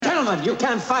gentlemen, you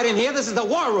can't fight in here. This is the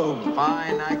war room.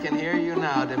 Fine, I can hear you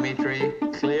now, Dimitri.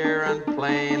 Clear and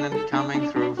plain and coming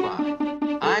through fine.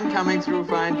 I'm coming through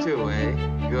fine too,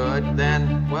 eh? Good.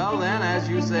 Then, as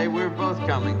you say, we're both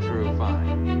coming through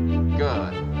fine.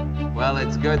 Good. Well,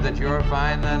 it's good that you're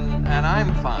fine and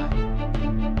I'm fine.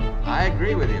 I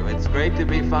agree with you. It's great to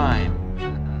be fine.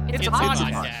 It's a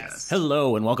podcast.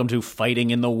 Hello and welcome to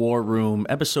Fighting in the War Room,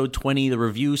 episode 20, the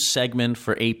review segment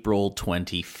for April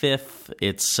 25th.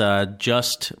 It's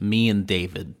just me and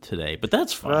David today, but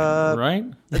that's fine, right?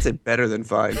 That's it, better than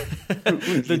fine.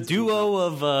 The duo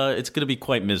of it's going to be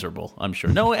quite miserable, I'm sure.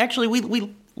 No, actually,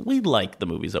 we like the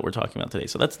movies that we're talking about today,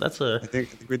 so that's a. I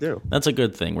think we do. That's a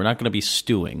good thing. We're not going to be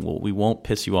stewing. We won't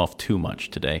piss you off too much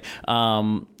today.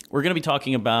 We're going to be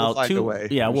talking about we'll find a way.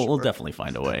 Yeah, we'll definitely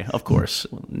find a way, of course,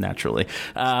 naturally.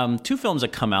 Two films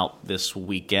that come out this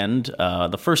weekend.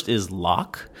 The first is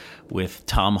Locke with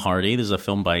Tom Hardy. This is a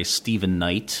film by Stephen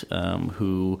Knight,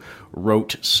 who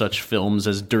wrote such films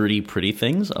as Dirty Pretty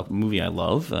Things, a movie I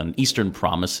love, and Eastern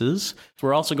Promises.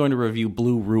 We're also going to review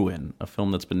Blue Ruin, a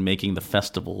film that's been making the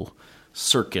festival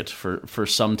circuit for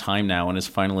some time now and is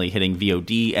finally hitting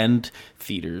VOD and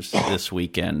theaters this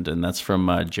weekend. And that's from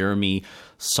Jeremy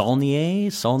Saulnier? I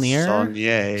don't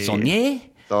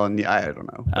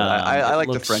know. I like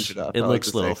to French it up. It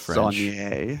looks a little French.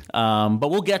 Saulnier. But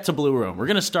we'll get to Blue Room. We're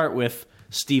going to start with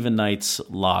Stephen Knight's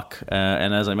Locke.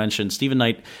 And as I mentioned, Stephen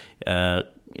Knight,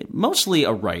 mostly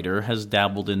a writer, has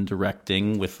dabbled in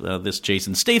directing with this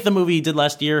Jason Statham movie he did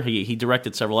last year. He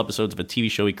directed several episodes of a TV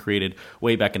show he created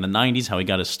way back in the 90s, how he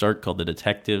got his start, called The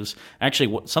Detectives.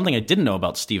 Actually, something I didn't know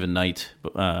about Stephen Knight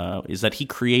is that he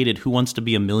created Who Wants to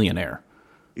Be a Millionaire?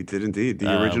 He did indeed.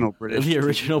 The original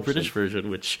British version,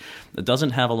 which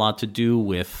doesn't have a lot to do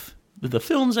with the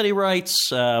films that he writes,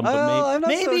 but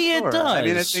maybe so sure. It does. I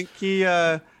mean, I think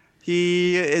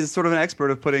he is sort of an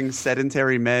expert of putting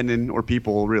sedentary men or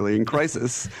people really in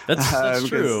crisis. That's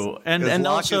true. And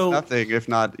Locke also is nothing if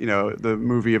not, the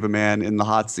movie of a man in the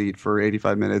hot seat for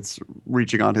 85 minutes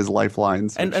reaching on his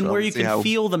lifelines. And where you can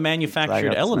feel the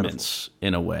manufactured elements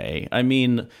in a way. I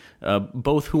mean,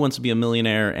 both Who Wants to Be a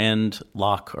Millionaire and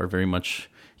Locke are very much,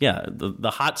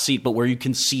 the hot seat, but where you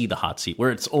can see the hot seat,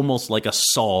 where it's almost like a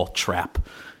Saw trap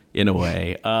in a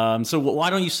way. So why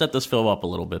don't you set this film up a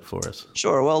little bit for us?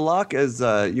 Sure. Well, Locke, as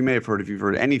you may have heard if you've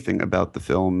heard anything about the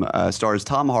film, stars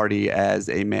Tom Hardy as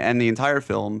a man, and the entire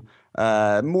film,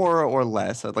 more or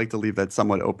less, I'd like to leave that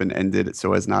somewhat open-ended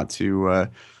so as not to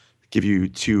give you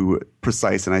too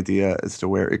precise an idea as to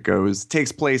where it goes,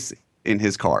 takes place in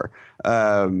his car.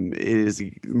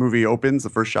 The movie opens, the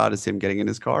first shot is him getting in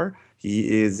his car.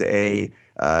 He is a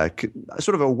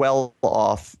sort of a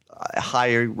well-off,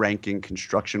 high-ranking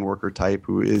construction worker type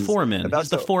who is foreman. He's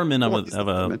the foreman of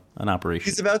an operation.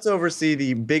 He's about to oversee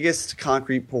the biggest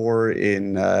concrete pour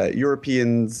in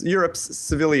Europe's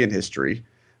civilian history,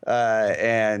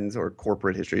 or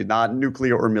corporate history, not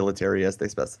nuclear or military as they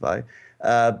specify.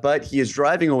 But he is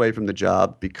driving away from the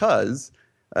job because,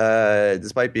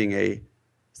 despite being a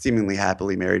seemingly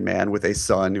happily married man with a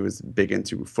son who is big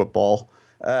into football,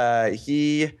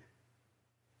 he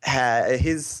had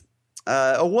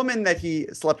a woman that he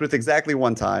slept with exactly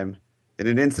one time in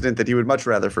an incident that he would much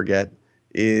rather forget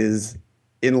is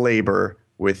in labor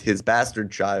with his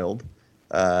bastard child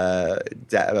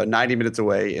about 90 minutes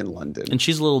away in London. And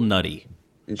she's a little nutty.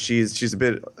 And she's a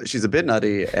bit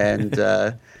nutty, and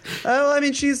I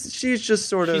mean she's just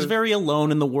sort of, she's very alone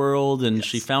in the world, and yes.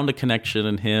 She found a connection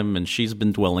in him, and she's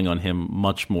been dwelling on him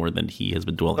much more than he has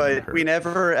been dwelling on her. But we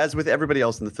never, as with everybody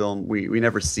else in the film, we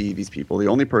never see these people. The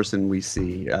only person we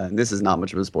see, and this is not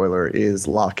much of a spoiler, is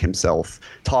Locke himself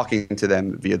talking to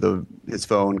them via his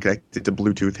phone connected to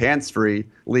Bluetooth, hands-free,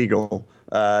 legal.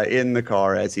 In the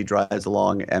car as he drives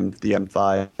along the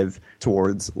M5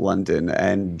 towards London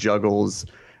and juggles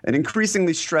an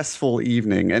increasingly stressful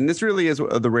evening. And this really is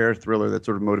the rare thriller that's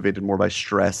sort of motivated more by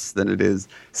stress than it is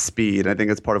speed. I think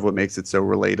that's part of what makes it so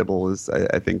relatable is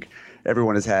I think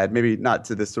everyone has had, maybe not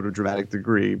to this sort of dramatic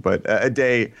degree, but a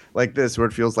day like this where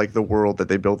it feels like the world that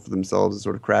they built for themselves is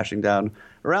sort of crashing down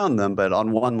around them. But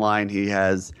on one line, he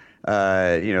has,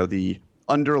 the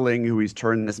underling who he's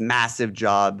turned this massive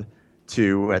job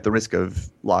to at the risk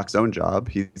of Locke's own job.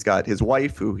 He's got his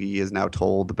wife, who he is now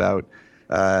told about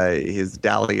his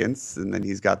dalliance, and then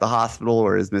he's got the hospital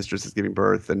where his mistress is giving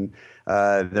birth, and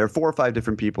there are 4 or 5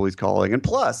 different people he's calling. And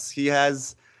plus, he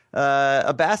has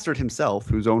a bastard himself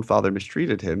whose own father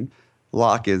mistreated him.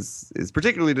 Locke is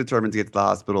particularly determined to get to the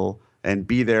hospital and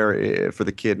be there for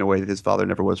the kid in a way that his father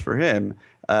never was for him.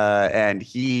 And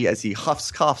he, as he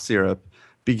huffs cough syrup,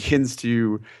 begins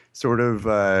to sort of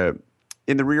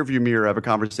in the rearview mirror have a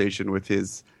conversation with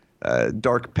his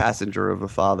dark passenger of a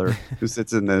father who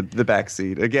sits in the back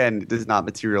seat. Again, does not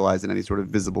materialize in any sort of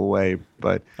visible way,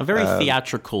 but a very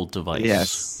theatrical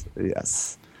device.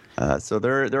 Yes. So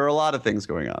there are a lot of things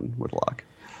going on with Locke.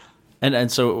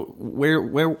 And so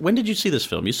when did you see this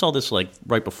film? You saw this like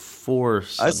right before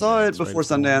Sundance. I saw it before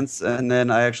Sundance, and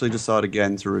then I actually just saw it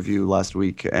again to review last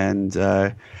week, and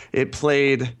it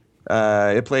played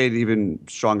even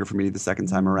stronger for me the second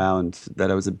time around,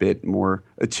 that I was a bit more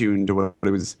attuned to what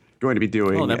it was going to be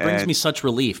doing. Oh, that brings me such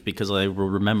relief, because I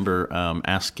remember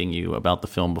asking you about the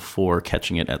film before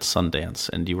catching it at Sundance,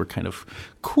 and you were kind of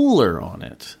cooler on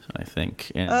it, I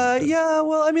think. And, yeah,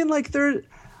 well, I mean, like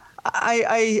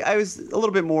I was a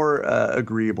little bit more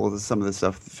agreeable to some of the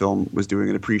stuff the film was doing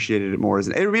and appreciated it more.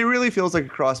 It really feels like a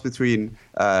cross between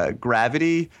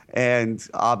Gravity and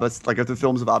Abbas, like the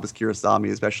films of Abbas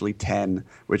Kiarostami, especially 10,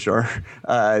 which are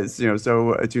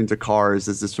so attuned to cars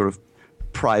as this sort of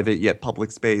private yet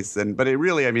public space. But it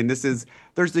really, I mean, there's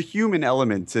the human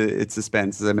element to its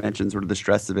suspense, as I mentioned, sort of the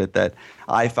stress of it, that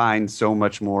I find so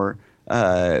much more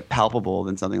palpable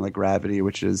than something like Gravity,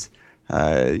 which is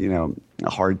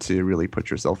hard to really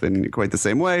put yourself in quite the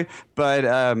same way. But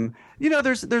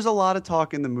there's a lot of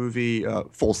talk in the movie.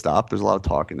 Full stop. There's a lot of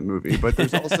talk in the movie, but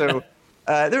there's also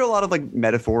there are a lot of like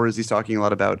metaphors he's talking a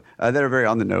lot about that are very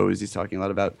on the nose. He's talking a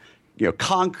lot about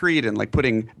concrete and like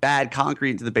putting bad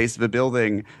concrete into the base of a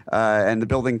building and the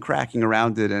building cracking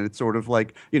around it. And it's sort of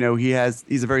like,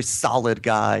 he's a very solid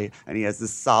guy and he has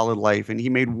this solid life, and he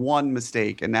made one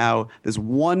mistake. And now this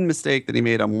one mistake that he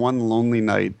made on one lonely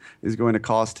night is going to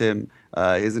cost him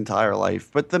his entire life.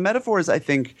 But the metaphors, I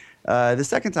think, the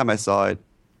second time I saw it,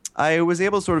 I was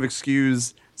able to sort of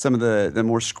excuse some of the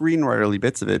more screenwriterly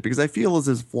bits of it, because I feel as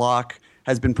if Locke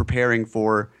has been preparing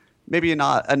for maybe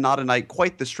not a night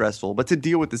quite this stressful, but to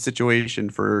deal with the situation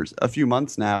for a few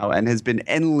months now, and has been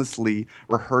endlessly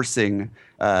rehearsing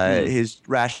his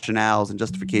rationales and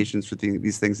justifications for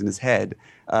these things in his head.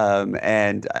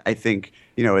 And I think,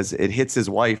 as it hits his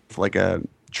wife like a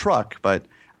truck, but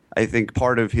I think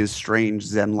part of his strange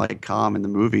Zen-like calm in the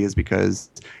movie is because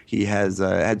he has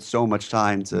had so much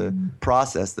time to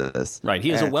process this. Right.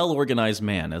 He is a well-organized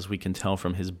man, as we can tell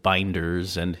from his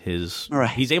binders and his... Right.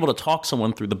 He's able to talk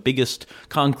someone through the biggest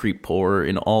concrete pour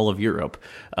in all of Europe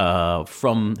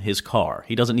from his car.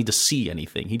 He doesn't need to see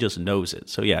anything. He just knows it.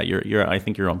 So, yeah, I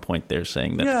think you're on point there,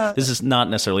 saying that this is not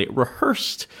necessarily a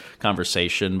rehearsed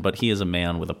conversation, but he is a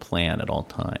man with a plan at all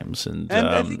times. And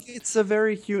I think it's a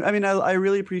very human... I mean, I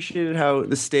really appreciated how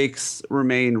the stakes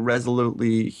remain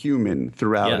resolutely human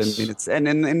throughout. Yes. I mean, it's and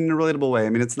in a relatable way. I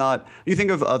mean, it's not. You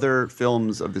think of other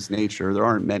films of this nature. There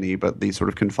aren't many, but these sort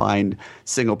of confined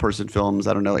single-person films.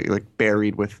 I don't know, like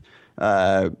Buried with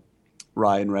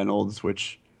Ryan Reynolds,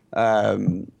 which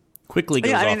quickly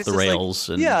goes off the rails.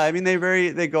 Like, I mean,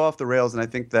 they go off the rails, and I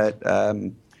think that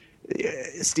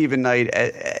Stephen Knight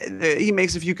he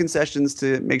makes a few concessions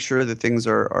to make sure that things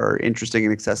are interesting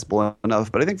and accessible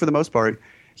enough. But I think for the most part,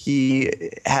 he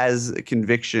has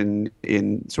conviction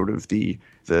in sort of the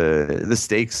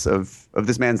stakes of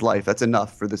this man's life. That's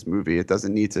enough for this movie. It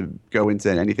doesn't need to go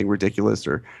into anything ridiculous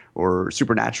or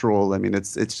supernatural. I mean,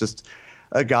 it's just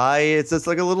a guy. It's just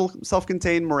like a little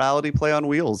self-contained morality play on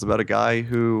wheels about a guy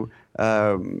who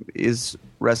is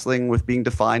wrestling with being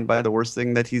defined by the worst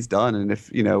thing that he's done. And if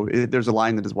there's a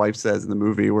line that his wife says in the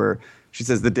movie where she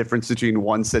says the difference between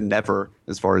once and never,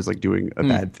 as far as like doing a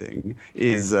bad thing,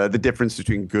 is the difference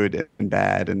between good and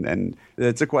bad. And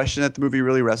it's a question that the movie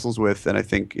really wrestles with, and I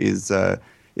think is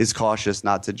cautious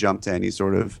not to jump to any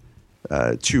sort of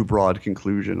too broad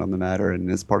conclusion on the matter,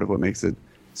 and is part of what makes it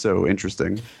so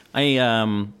interesting. I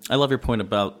love your point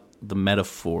about the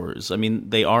metaphors. I mean,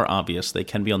 they are obvious. They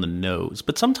can be on the nose,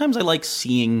 but sometimes I like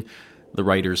seeing the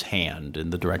writer's hand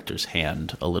and the director's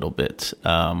hand a little bit.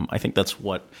 I think that's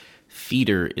what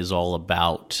theater is all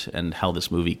about, and how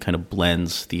this movie kind of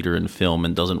blends theater and film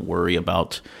and doesn't worry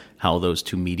about how those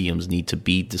two mediums need to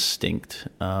be distinct.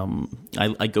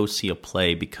 I go see a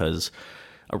play because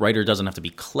a writer doesn't have to be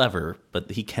clever,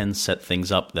 but he can set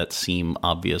things up that seem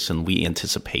obvious and we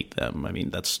anticipate them. I mean,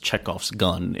 that's Chekhov's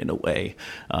gun in a way.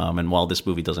 And while this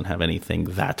movie doesn't have anything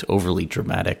that overly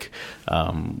dramatic,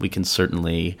 we can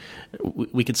see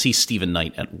Stephen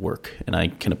Knight at work, and I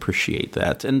can appreciate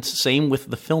that. And same with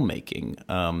the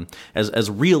filmmaking. As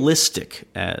realistic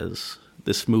as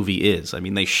this movie is, I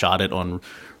mean, they shot it on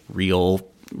real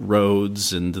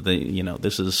roads, and they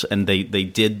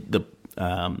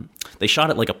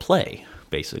shot it like a play,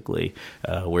 basically,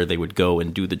 where they would go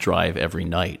and do the drive every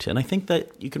night. And I think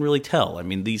that you can really tell. I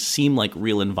mean, these seem like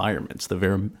real environments.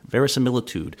 The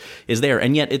verisimilitude is there,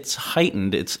 and yet it's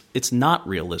heightened. It's not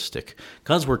realistic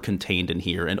because we're contained in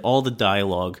here, and all the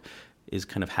dialogue is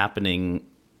kind of happening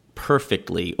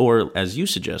perfectly, or as you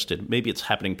suggested, maybe it's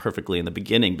happening perfectly in the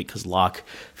beginning because Locke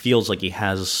feels like he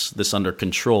has this under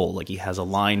control, like he has a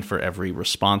line for every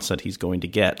response that he's going to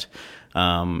get,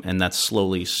 and that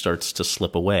slowly starts to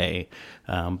slip away.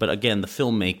 But again, the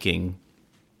filmmaking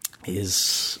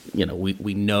is,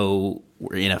 we know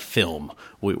we're in a film.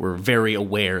 We're very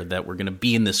aware that we're going to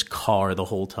be in this car the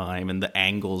whole time, and the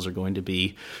angles are going to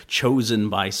be chosen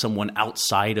by someone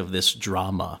outside of this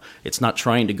drama. It's not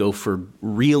trying to go for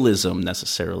realism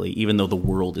necessarily, even though the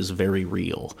world is very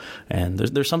real. And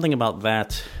there's something about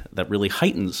that really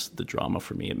heightens the drama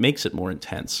for me. It makes it more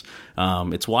intense.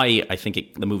 It's why I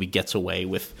think the movie gets away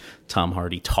with Tom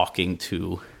Hardy talking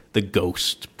to the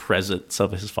ghost presence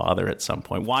of his father at some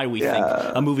point. Why we think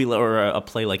a movie or a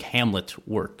play like Hamlet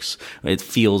works. It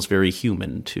feels very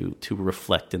human to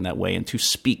reflect in that way and to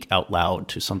speak out loud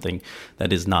to something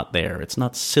that is not there. It's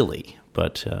not silly,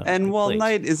 but and while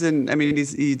Knight isn't, I mean,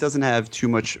 he doesn't have too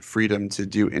much freedom to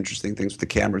do interesting things with the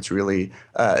camera. It's really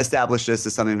established this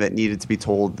as something that needed to be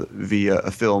told via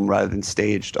a film rather than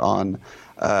staged on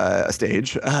a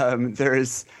stage.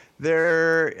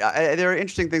 There are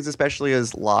interesting things, especially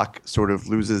as Locke sort of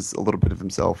loses a little bit of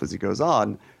himself as he goes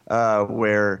on,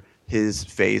 where his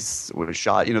face was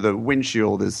shot. The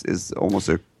windshield is almost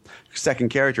a second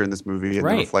character in this movie, and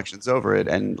the reflections over it,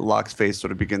 and Locke's face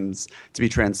sort of begins to be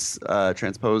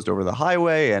transposed over the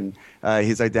highway, and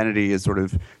his identity is sort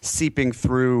of seeping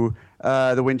through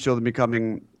the windshield and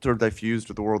becoming sort of diffused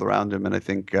with the world around him. And I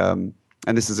think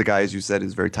and this is a guy, as you said,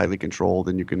 is very tightly controlled,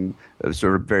 and you can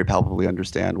sort of very palpably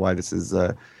understand why this is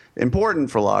important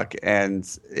for Locke. And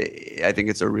I think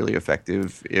it's a really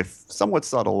effective, if somewhat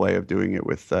subtle, way of doing it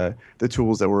with the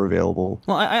tools that were available.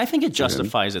 Well, I think it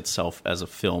justifies itself as a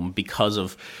film because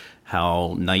of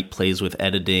how Knight plays with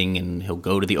editing, and he'll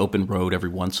go to the open road every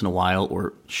once in a while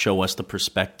or show us the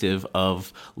perspective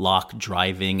of Locke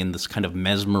driving and this kind of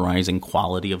mesmerizing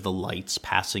quality of the lights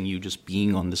passing you, just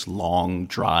being on this long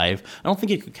drive. I don't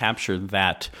think you could capture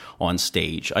that on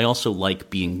stage. I also like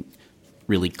being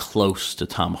really close to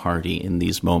Tom Hardy in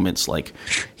these moments. Like,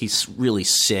 he's really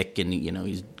sick, and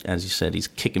he's, as you said, he's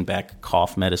kicking back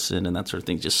cough medicine and that sort of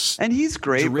thing. And he's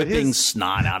great, dripping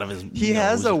snot out of his nose. He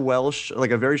has a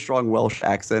a very strong Welsh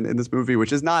accent in this movie,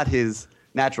 which is not his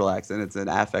natural accent. It's an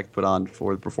affect put on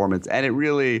for the performance, and it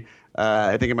really.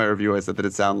 I think in my review I said that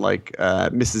it sounded like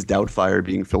Mrs. Doubtfire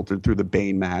being filtered through the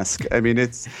Bane mask. I mean,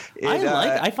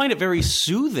 I find it very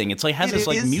soothing. It's like has this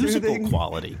like musical soothing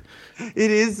quality.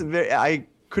 It is very. I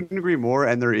couldn't agree more.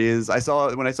 And there is. When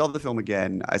I saw the film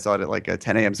again, I saw it at like a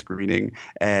 10 a.m. screening,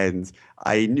 and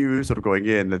I knew sort of going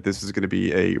in that this was going to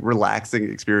be a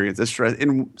relaxing experience,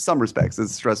 in some respects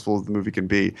as stressful as the movie can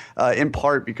be, in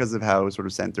part because of how sort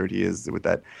of centered he is with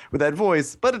that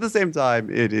voice. But at the same time,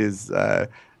 it is.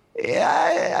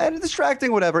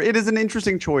 Distracting, whatever. It is an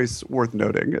interesting choice worth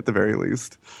noting, at the very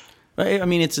least. I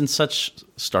mean, it's in such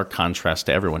stark contrast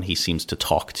to everyone he seems to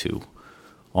talk to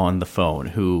on the phone,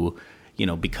 who,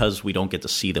 because we don't get to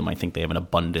see them, I think they have an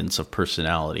abundance of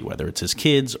personality, whether it's his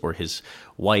kids or his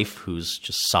wife who's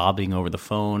just sobbing over the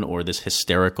phone, or this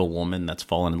hysterical woman that's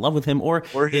fallen in love with him, or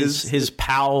his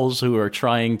pals who are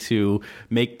trying to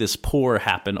make this pour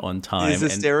happen on time. His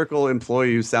hysterical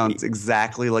employee who sounds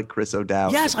exactly like Chris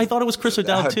O'Dowd. Yes, I thought it was Chris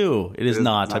O'Dowd too. It is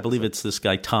not. I believe it's this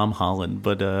guy Tom Holland,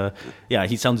 but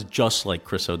he sounds just like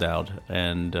Chris O'Dowd,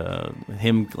 and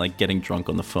him like getting drunk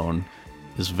on the phone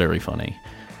is very funny.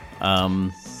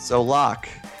 So Locke,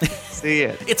 see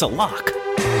it. It's a lock.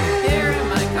 Here in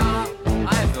my car,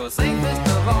 I feel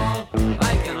safest of all.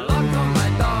 I can lock all my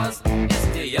doors. It's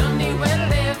the only way to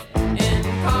live in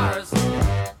cars.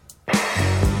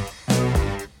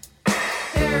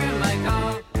 Here in my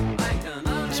car, I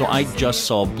can. So I just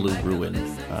saw Blue Ruin,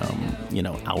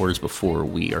 hours before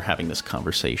we are having this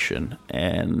conversation,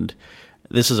 and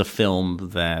this is a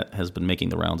film that has been making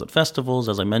the rounds at festivals,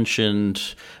 as I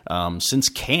mentioned, since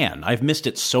Cannes. I've missed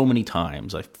it so many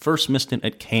times. I first missed it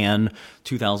at Cannes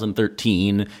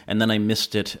 2013, and then I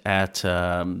missed it at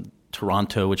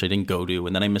Toronto, which I didn't go to,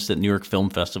 and then I missed it at New York Film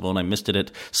Festival, and I missed it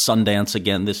at Sundance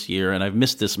again this year, and I've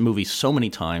missed this movie so many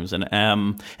times, and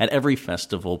at every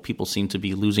festival, people seem to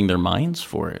be losing their minds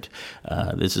for it.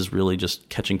 This is really just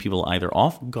catching people either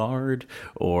off guard,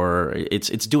 or it's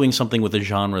doing something with a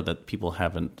genre that people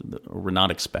were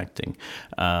not expecting.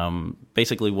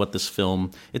 Basically what this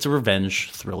film, it's a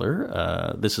revenge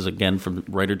thriller. This is again from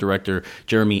writer-director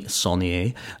Jeremy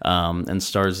Saulnier, and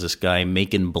stars this guy,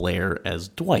 Macon Blair, as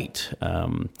Dwight.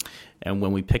 And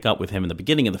when we pick up with him in the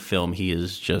beginning of the film, he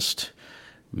is just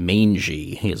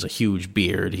mangy. He has a huge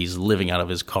beard. He's living out of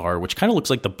his car, which kind of looks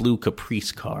like the blue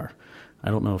Caprice car.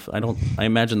 I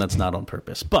imagine that's not on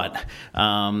purpose, but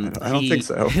I don't think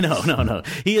so. No.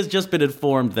 He has just been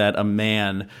informed that a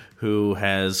man who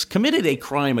has committed a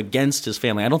crime against his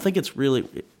family. I don't think it's really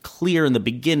clear in the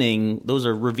beginning. Those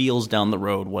are reveals down the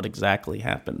road what exactly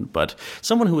happened. But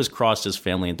someone who has crossed his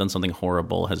family and done something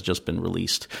horrible has just been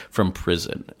released from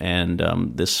prison, and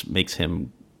this makes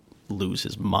him lose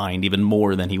his mind even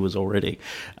more than he was already.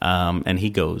 And he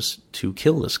goes to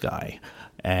kill this guy.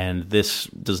 And this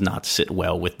does not sit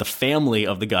well with the family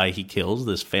of the guy he kills,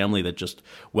 this family that just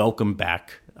welcomed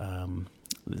back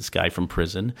this guy from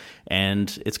prison.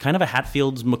 And it's kind of a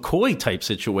Hatfield's McCoy type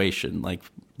situation. Like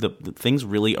the things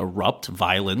really erupt,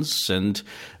 violence, and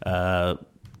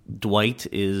Dwight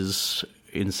is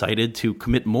incited to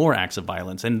commit more acts of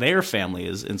violence, and their family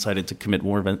is incited to commit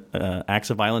more acts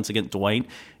of violence against Dwight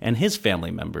and his family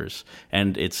members.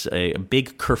 And it's a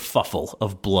big kerfuffle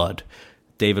of blood.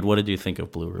 David, what did you think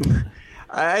of Blue Ruin?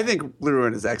 I think Blue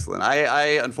Ruin is excellent.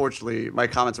 I unfortunately, my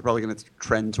comments are probably going to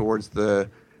trend towards the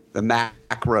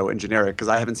macro and generic, because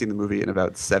I haven't seen the movie in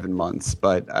about 7 months.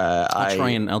 But I'll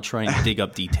try and dig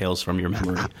up details from your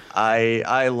memory.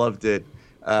 I loved it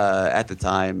at the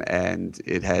time, and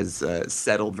it has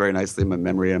settled very nicely in my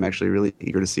memory. I'm actually really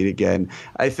eager to see it again.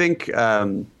 I think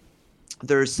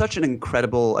there's such an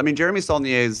incredible. I mean, Jeremy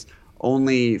Saulnier's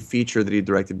only feature that he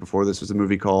directed before this was a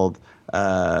movie called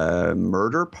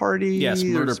Murder Party. Yes,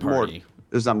 Murder Party.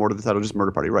 There's not more to the title, just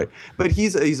Murder Party, right? But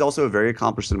he's also a very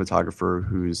accomplished cinematographer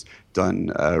who's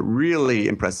done really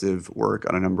impressive work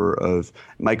on a number of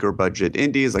micro-budget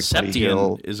indies like Buddy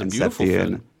Hill is a beautiful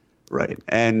film, right?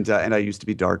 And I Used to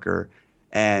Be Darker.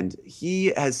 And he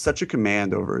has such a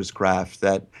command over his craft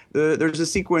that there's a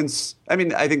sequence. I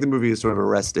mean, I think the movie is sort of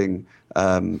arresting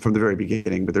from the very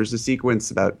beginning, but there's a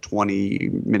sequence about 20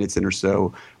 minutes in or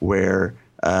so where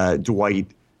Dwight,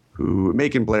 who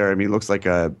Macon Blair, I mean, looks like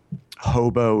a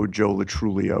hobo Joe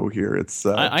Latrulio here. It's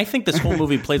I think this whole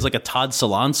movie plays like a Todd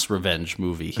Solondz revenge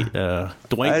movie.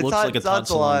 Dwight looks like a Todd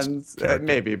Solondz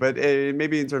maybe, but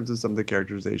maybe in terms of some of the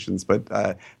characterizations. But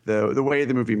the way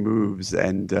the movie moves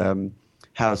and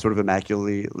how sort of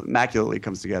immaculately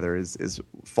comes together is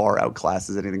far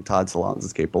outclasses anything Todd Solondz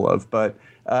is capable of. But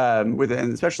and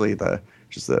especially the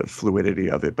fluidity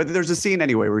of it. But there's a scene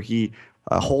anyway where he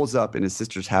holds up in his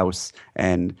sister's house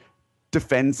and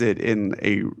defends it in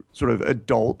a sort of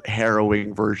adult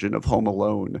harrowing version of Home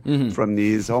Alone from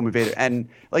these home invaders. And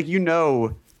like,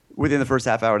 within the first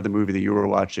half hour of the movie that you were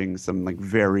watching some like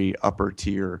very upper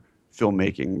tier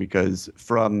filmmaking, because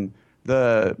from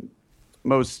the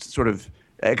most sort of,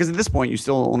 because at this point you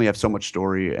still only have so much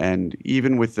story, and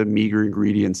even with the meager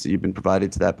ingredients that you've been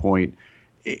provided to that point,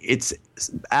 it's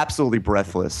absolutely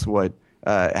breathless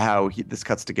how this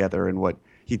cuts together and what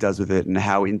he does with it, and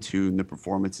how in tune the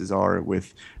performances are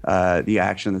with the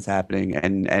action that's happening.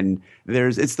 And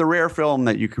it's the rare film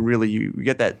that you can really you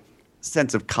get that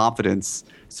sense of confidence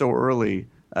so early,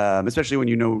 especially when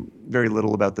you know very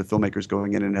little about the filmmakers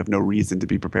going in and have no reason to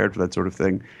be prepared for that sort of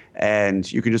thing.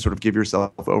 And you can just sort of give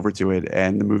yourself over to it,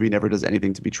 and the movie never does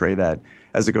anything to betray that.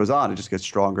 As it goes on, it just gets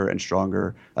stronger and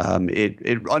stronger.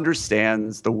 It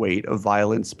understands the weight of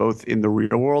violence, both in the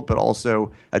real world, but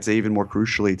also, I'd say even more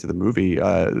crucially to the movie,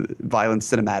 violence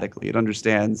cinematically. It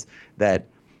understands that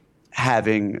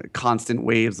having constant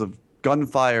waves of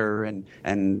gunfire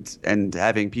and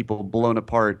having people blown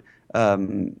apart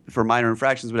for minor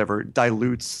infractions, whatever,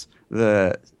 dilutes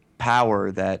the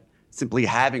power that simply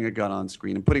having a gun on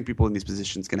screen and putting people in these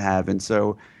positions can have. And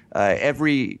so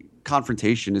every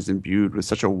confrontation is imbued with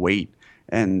such a weight,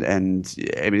 and I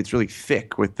mean, it's really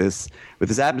thick with this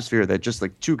atmosphere that just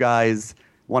like two guys,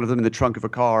 one of them in the trunk of a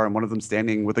car and one of them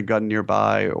standing with a gun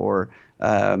nearby, or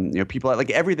people, like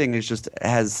everything is just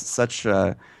has such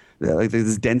like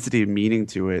this density of meaning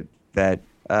to it that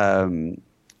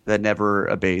never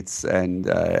abates. And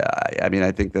I mean,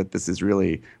 I think that this is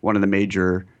really one of the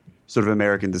major sort of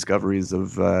American discoveries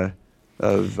of I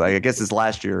guess it's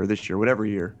last year or this year, whatever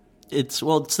year.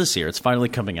 It's this year. It's finally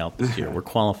coming out this year. We're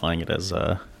qualifying it as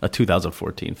a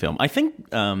 2014 film. I think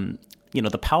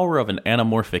the power of an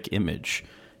anamorphic image.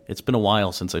 It's been a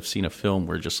while since I've seen a film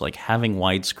where just like having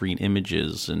widescreen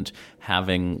images and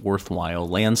having worthwhile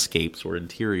landscapes or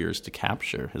interiors to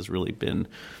capture has really been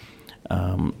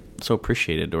so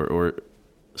appreciated or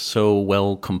so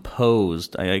well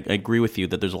composed. I agree with you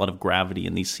that there's a lot of gravity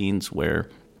in these scenes where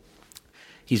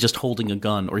he's just holding a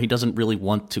gun or he doesn't really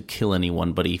want to kill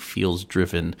anyone, but he feels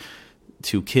driven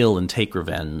to kill and take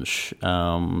revenge.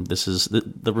 This is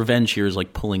the revenge here is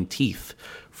like pulling teeth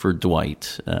for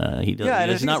Dwight.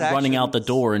 He's not running out the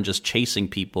door and just chasing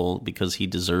people because he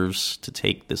deserves to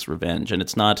take this revenge. And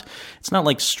it's not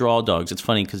like Straw Dogs. It's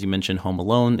funny because you mentioned Home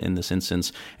Alone in this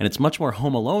instance, and it's much more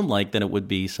Home Alone-like than it would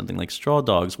be something like Straw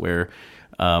Dogs, where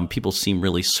people seem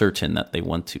really certain that they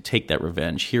want to take that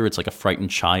revenge. Here it's like a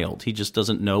frightened child. He just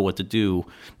doesn't know what to do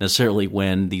necessarily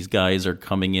when these guys are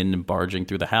coming in and barging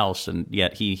through the house, and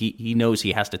yet he knows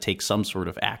he has to take some sort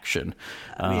of action.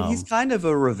 I mean, he's kind of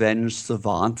a revenge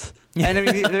savant. And I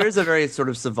mean, there is a very sort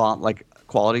of savant-like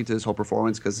quality to his whole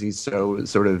performance because he's so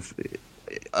sort of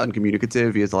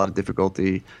uncommunicative. He has a lot of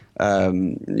difficulty,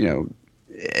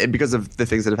 because of the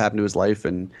things that have happened to his life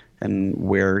and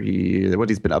what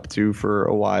he's been up to for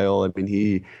a while. I mean,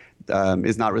 he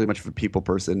is not really much of a people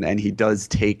person, and he does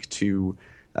take to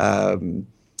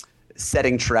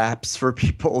setting traps for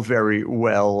people very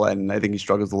well. And I think he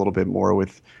struggles a little bit more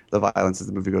with the violence as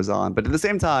the movie goes on. But at the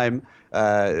same time,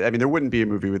 there wouldn't be a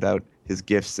movie without his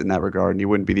gifts in that regard, and he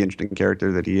wouldn't be the interesting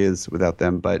character that he is without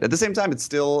them. But at the same time, it's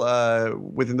still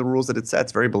within the rules that it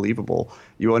sets, very believable.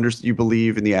 You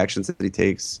believe in the actions that he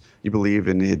takes. You believe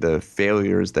in the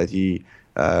failures that he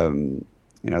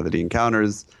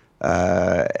encounters,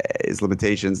 his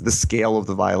limitations, the scale of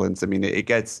the violence. I mean, it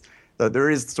gets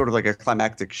there is sort of like a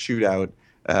climactic shootout,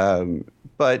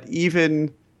 but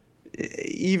even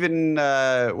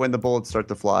when the bullets start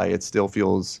to fly, it still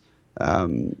feels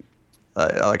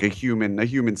like a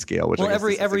human scale. Which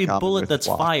every bullet that's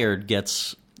fired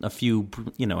gets a few,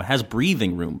 it has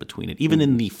breathing room between it. Even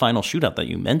in the final shootout that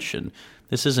you mentioned,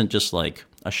 this isn't just like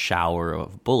a shower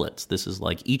of bullets. This is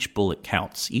like each bullet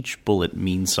counts. Each bullet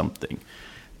means something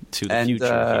to the future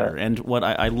here. And what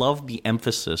I love the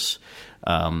emphasis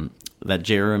that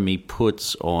Jeremy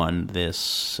puts on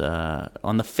this,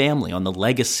 on the family, on the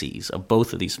legacies of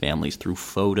both of these families through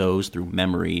photos, through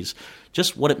memories,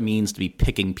 just what it means to be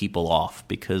picking people off.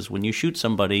 Because when you shoot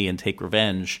somebody and take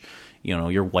revenge,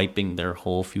 you're wiping their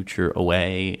whole future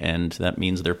away, and that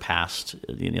means their past,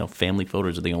 family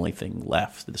photos are the only thing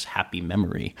left, this happy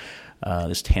memory,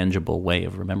 this tangible way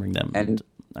of remembering them. And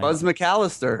Buzz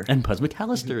McAllister.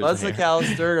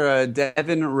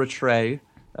 Devin Rattray,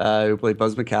 who played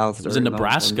Buzz McAllister. Was in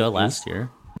Nebraska last year.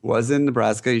 Was in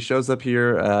Nebraska. He shows up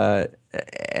here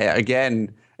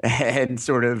again and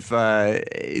sort of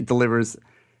delivers.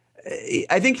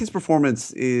 I think his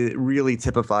performance really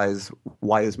typifies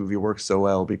why this movie works so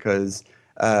well, because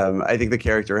I think the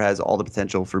character has all the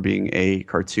potential for being a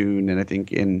cartoon, and I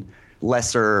think in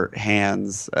lesser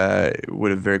hands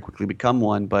would have very quickly become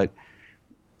one. But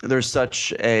there's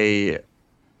such a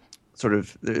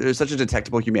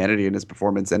detectable humanity in his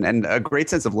performance and a great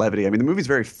sense of levity. I mean, the movie's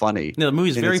very funny. No, the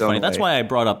movie's very funny. That's why I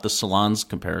brought up the Salons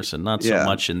comparison, not so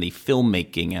much in the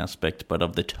filmmaking aspect, but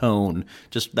of the tone,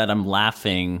 just that I'm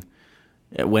laughing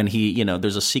when he,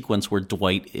 there's a sequence where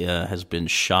Dwight has been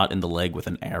shot in the leg with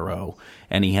an arrow,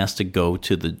 and he has to go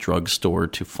to the drugstore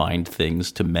to find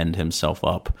things to mend himself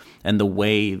up. And the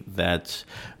way that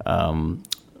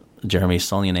Jeremy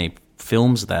Saulnier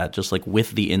films that, just like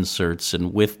with the inserts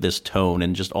and with this tone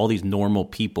and just all these normal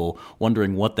people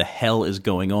wondering what the hell is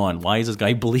going on. Why is this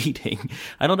guy bleeding?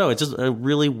 I don't know. It's just a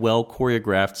really well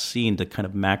choreographed scene to kind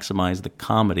of maximize the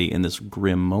comedy in this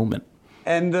grim moment.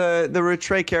 And the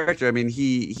Rattray character, I mean,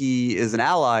 he is an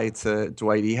ally to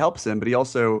Dwight. He helps him, but he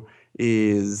also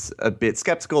is a bit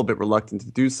skeptical, a bit reluctant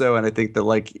to do so. And I think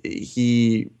that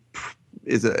he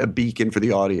is a beacon for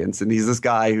the audience, and he's this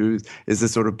guy who is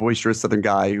this sort of boisterous Southern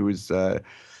guy who's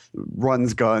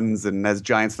runs guns and has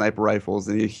giant sniper rifles,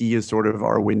 and he is sort of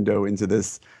our window into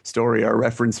this story, our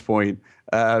reference point.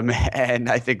 And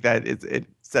I think that it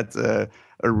sets a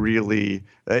really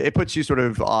it puts you sort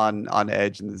of on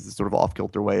edge, and this is sort of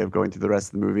off-kilter way of going through the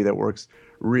rest of the movie that works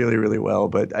really, really well.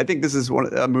 But I think this is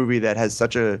a movie that has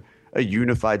such a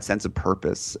unified sense of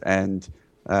purpose and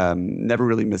never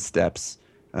really missteps.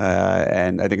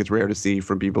 And I think it's rare to see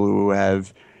from people who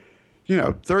have,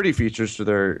 30 features to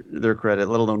their credit,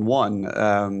 let alone one.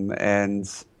 And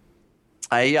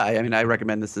I mean, I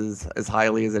recommend this as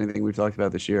highly as anything we've talked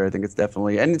about this year. I think it's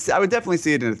definitely, and I would definitely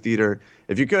see it in a theater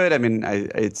if you could. I mean,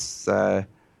 it's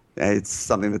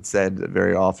something that's said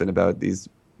very often about these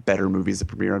better movies that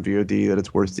premiere on VOD that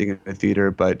it's worth seeing in a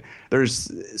theater. But there's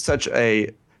such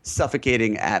a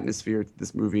suffocating atmosphere to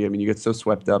this movie. I mean, you get so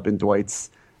swept up in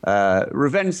Dwight's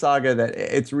revenge saga that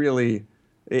it's really,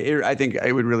 I think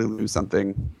I would really lose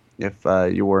something if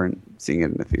you weren't seeing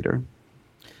it in a theater.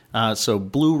 So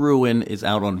Blue Ruin is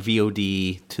out on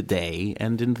VOD today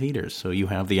and in theaters, so you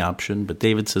have the option. But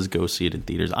David says go see it in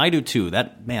theaters. I do too.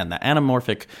 That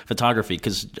anamorphic photography,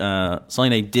 because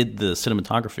Soleil did the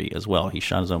cinematography as well. He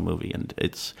shot his own movie, and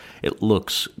it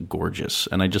looks gorgeous.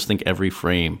 And I just think every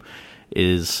frame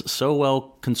is so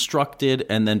well constructed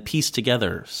and then pieced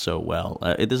together so well.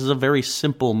 This is a very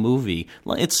simple movie.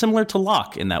 It's similar to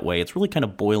Locke in that way. It's really kind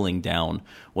of boiling down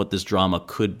what this drama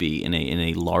could be in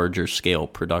a larger scale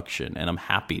production. And I'm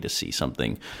happy to see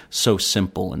something so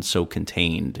simple and so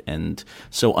contained and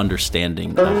so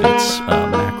understanding of its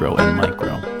macro and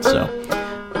micro. So,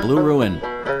 Blue Ruin.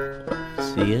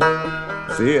 See it?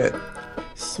 See it.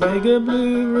 Swigger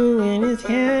blue ruin is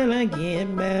hell I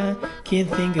get by. Can't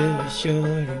think of a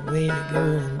shorter way to go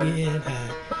and get high.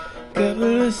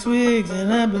 Couple of swigs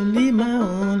and I believe my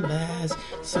own lies.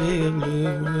 Swigger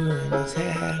blue ruin is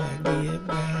hell I get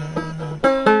by.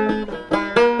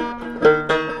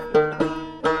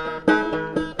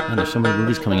 Man, there's so many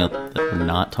movies coming out that we're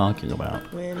not talking about.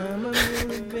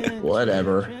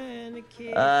 Whatever.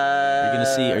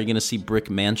 Are you gonna see Brick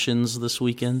Mansions this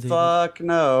weekend, David? Fuck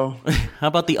no. How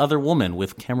about The Other Woman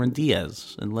with Cameron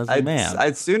Diaz and Leslie Mann?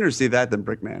 I'd sooner see that than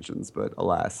Brick Mansions, but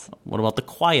alas. What about The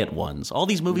Quiet Ones? All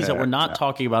these movies that we're not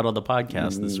talking about on the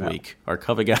podcast this week are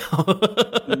coming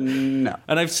out. No.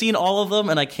 And I've seen all of them,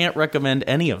 and I can't recommend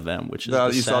any of them, which is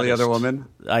you saw The Other Woman?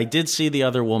 I did see The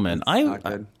Other Woman.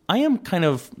 I am kind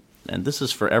of... And this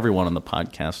is for everyone on the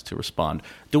podcast to respond.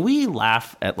 Do we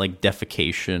laugh at like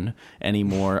defecation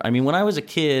anymore? I mean, when I was a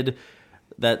kid,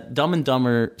 that Dumb and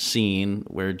Dumber scene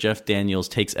where Jeff Daniels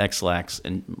takes X-Lax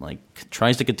and like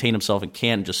tries to contain himself and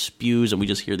can't, just spews, and we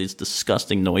just hear these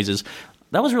disgusting noises.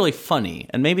 That was really funny,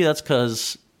 and maybe that's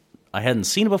because I hadn't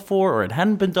seen it before or it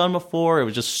hadn't been done before. It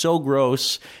was just so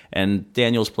gross, and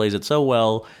Daniels plays it so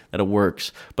well that it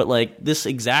works. But like this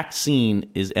exact scene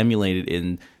is emulated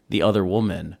in The Other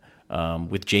Woman.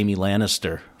 With Jaime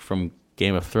Lannister from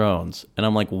Game of Thrones. And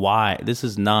I'm like, why? This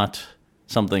is not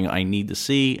something I need to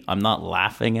see. I'm not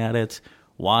laughing at it.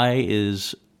 Why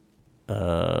is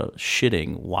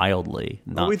shitting wildly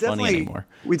not funny anymore?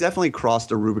 We definitely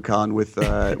crossed a Rubicon with,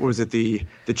 what was it, the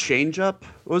Change Up?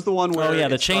 What was the one where... Oh, yeah,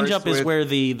 the Change Up is where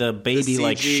the baby the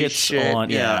like shits shit,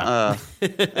 on... I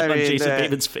on mean, Jason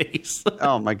Bateman's face.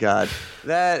 Oh, my God.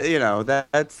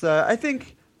 That's I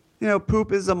think...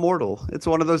 poop is immortal. It's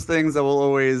one of those things that will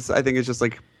always, I think it's just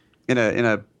like in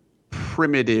a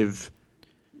primitive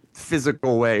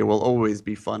physical way will always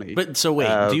be funny. But so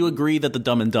wait, do you agree that the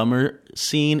Dumb and Dumber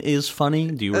scene is funny?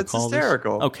 Do you recall It's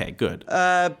hysterical. This? Okay, good.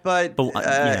 But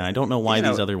I don't know why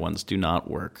these other ones do not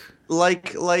work.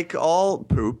 Like all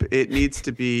poop, it needs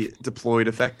to be deployed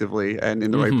effectively and in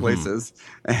the right places.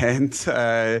 And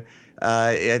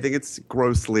I think it's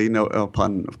grossly, no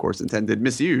pun of course intended,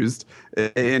 misused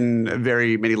in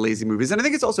very many lazy movies. And I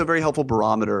think it's also a very helpful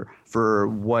barometer for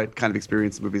what kind of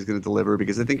experience the movie is going to deliver.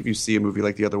 Because I think if you see a movie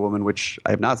like The Other Woman, which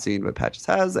I have not seen, but Patches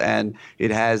has, and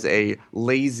it has a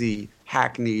lazy,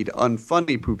 hackneyed,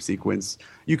 unfunny poop sequence,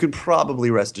 you can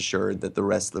probably rest assured that the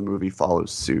rest of the movie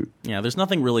follows suit. Yeah, there's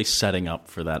nothing really setting up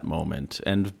for that moment.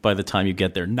 And by the time you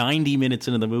get there, 90 minutes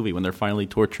into the movie, when they're finally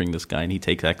torturing this guy and he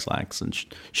takes X-Lax and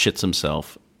shits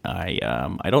himself, I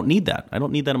don't need that. I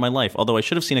don't need that in my life. Although I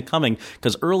should have seen it coming,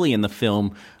 because early in the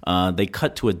film, they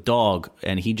cut to a dog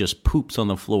and he just poops on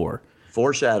the floor.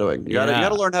 Foreshadowing. You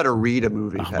gotta learn how to read a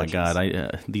movie. Oh, my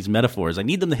God. These metaphors. I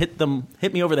need them to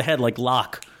hit me over the head like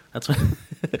Locke. That's what,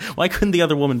 why couldn't The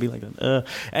Other Woman be like that?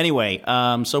 Anyway,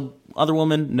 so Other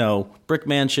Woman, no. Brick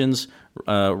Mansions,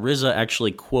 RZA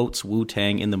actually quotes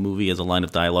Wu-Tang in the movie as a line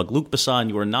of dialogue. Luc Besson,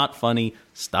 you are not funny.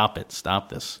 Stop it. Stop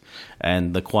this.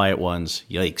 And The Quiet Ones,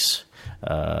 yikes.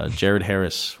 Jared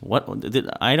Harris,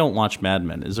 I don't watch Mad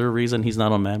Men. Is there a reason he's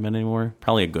not on Mad Men anymore?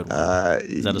 Probably a good one.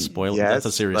 Is that a spoiler? Yes, that's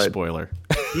a serious spoiler.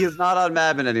 He is not on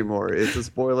Mad Men anymore. It's a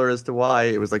spoiler as to why.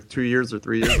 It was like 2 years or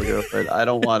 3 years ago, but I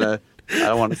don't want to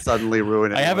suddenly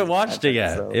ruin it. I haven't watched it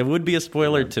yet. So. It would be a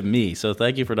spoiler to me, so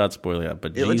thank you for not spoiling it.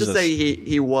 But let's just say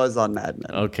he was on Mad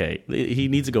Men. Okay, he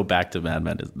needs to go back to Mad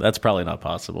Men. That's probably not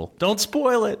possible. Don't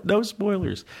spoil it. No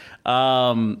spoilers.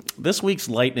 This week's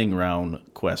lightning round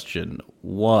question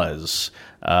was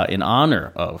in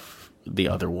honor of the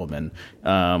other woman.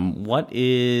 What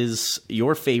is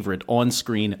your favorite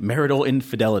on-screen marital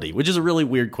infidelity? Which is a really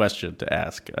weird question to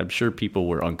ask. I'm sure people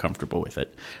were uncomfortable with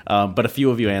it. But a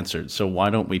few of you answered, so why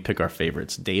don't we pick our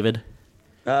favorites? David?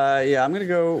 Yeah, I'm going to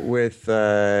go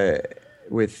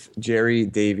with Jerry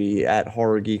Davey at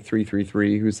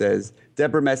HorrorGeek333, who says,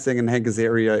 Deborah Messing and Hank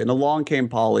Azaria in Along Came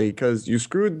Polly because you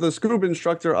screwed the scuba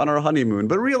instructor on our honeymoon.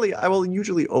 But really, I will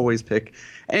usually always pick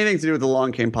anything to do with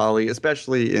Along Came Polly,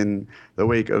 especially in the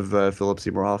wake of Philip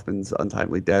Seymour Hoffman's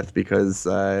untimely death, because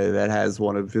that has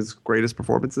one of his greatest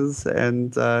performances.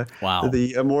 And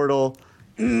the immortal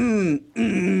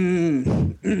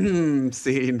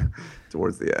scene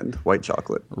towards the end. White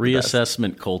chocolate.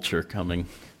 Reassessment culture coming.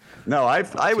 No,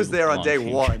 I was there on day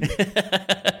one.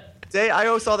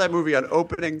 I saw that movie on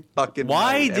opening fucking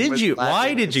Why night did you?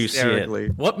 Why did you see it? hysterically.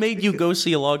 What made you go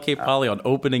see Along Came Polly on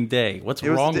opening day? What's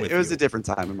wrong with you? It was a different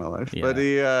time in my life. Yeah. But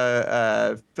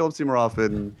Philip Seymour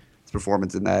Hoffman's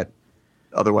performance in that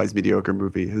otherwise mediocre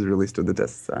movie has really stood the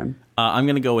test of time. I'm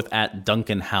going to go with at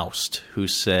Duncan Houst, who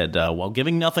said, while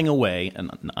giving nothing away,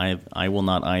 and I will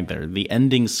not either, the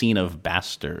ending scene of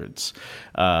Bastards,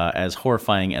 as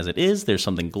horrifying as it is, there's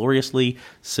something gloriously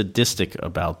sadistic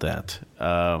about that.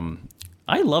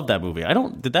 I love that movie.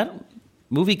 Did that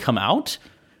movie come out?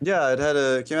 Yeah,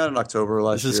 it came out in October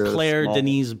last year. This is Claire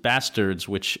Denis' Bastards,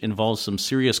 which involves some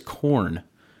serious corn.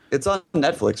 It's on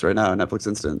Netflix right now, Netflix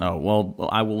Instant. Oh, well,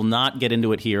 I will not get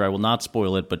into it here. I will not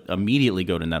spoil it, but immediately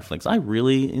go to Netflix. I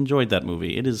really enjoyed that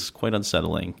movie. It is quite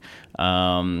unsettling.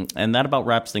 And that about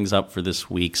wraps things up for this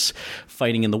week's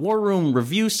Fighting in the War Room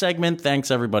review segment. Thanks,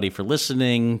 everybody, for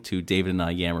listening to David and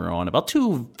I yammer on about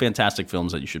two fantastic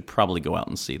films that you should probably go out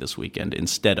and see this weekend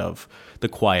instead of the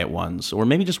quiet ones. Or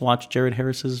maybe just watch Jared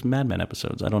Harris's Mad Men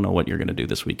episodes. I don't know what you're going to do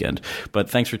this weekend. But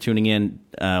thanks for tuning in.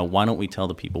 Why don't we tell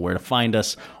the people where to find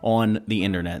us on the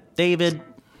internet? David?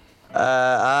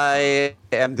 I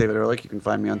am David Ehrlich. You can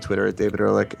find me on Twitter at David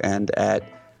Ehrlich and at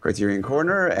Criterion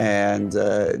Corner. And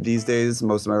these days,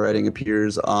 most of my writing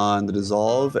appears on The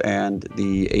Dissolve and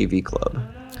the AV Club.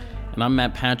 And I'm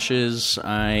Matt Patches.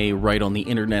 I write on the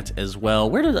internet as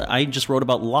well. I just wrote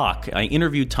about Locke. I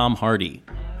interviewed Tom Hardy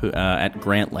at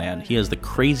Grantland. He has the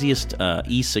craziest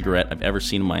e-cigarette I've ever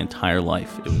seen in my entire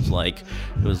life. It was like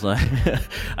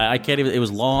I can't even. It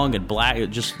was long and black. It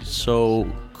was just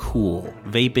so cool.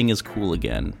 Vaping is cool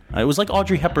again. It was like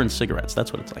Audrey Hepburn cigarettes.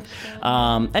 That's what it's like.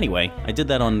 Anyway, I did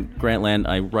that on Grantland.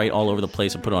 I write all over the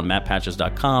place. I put it on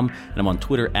mattpatches.com, and I'm on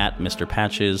Twitter at Mr.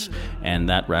 Patches. And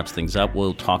that wraps things up.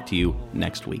 We'll talk to you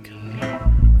next week.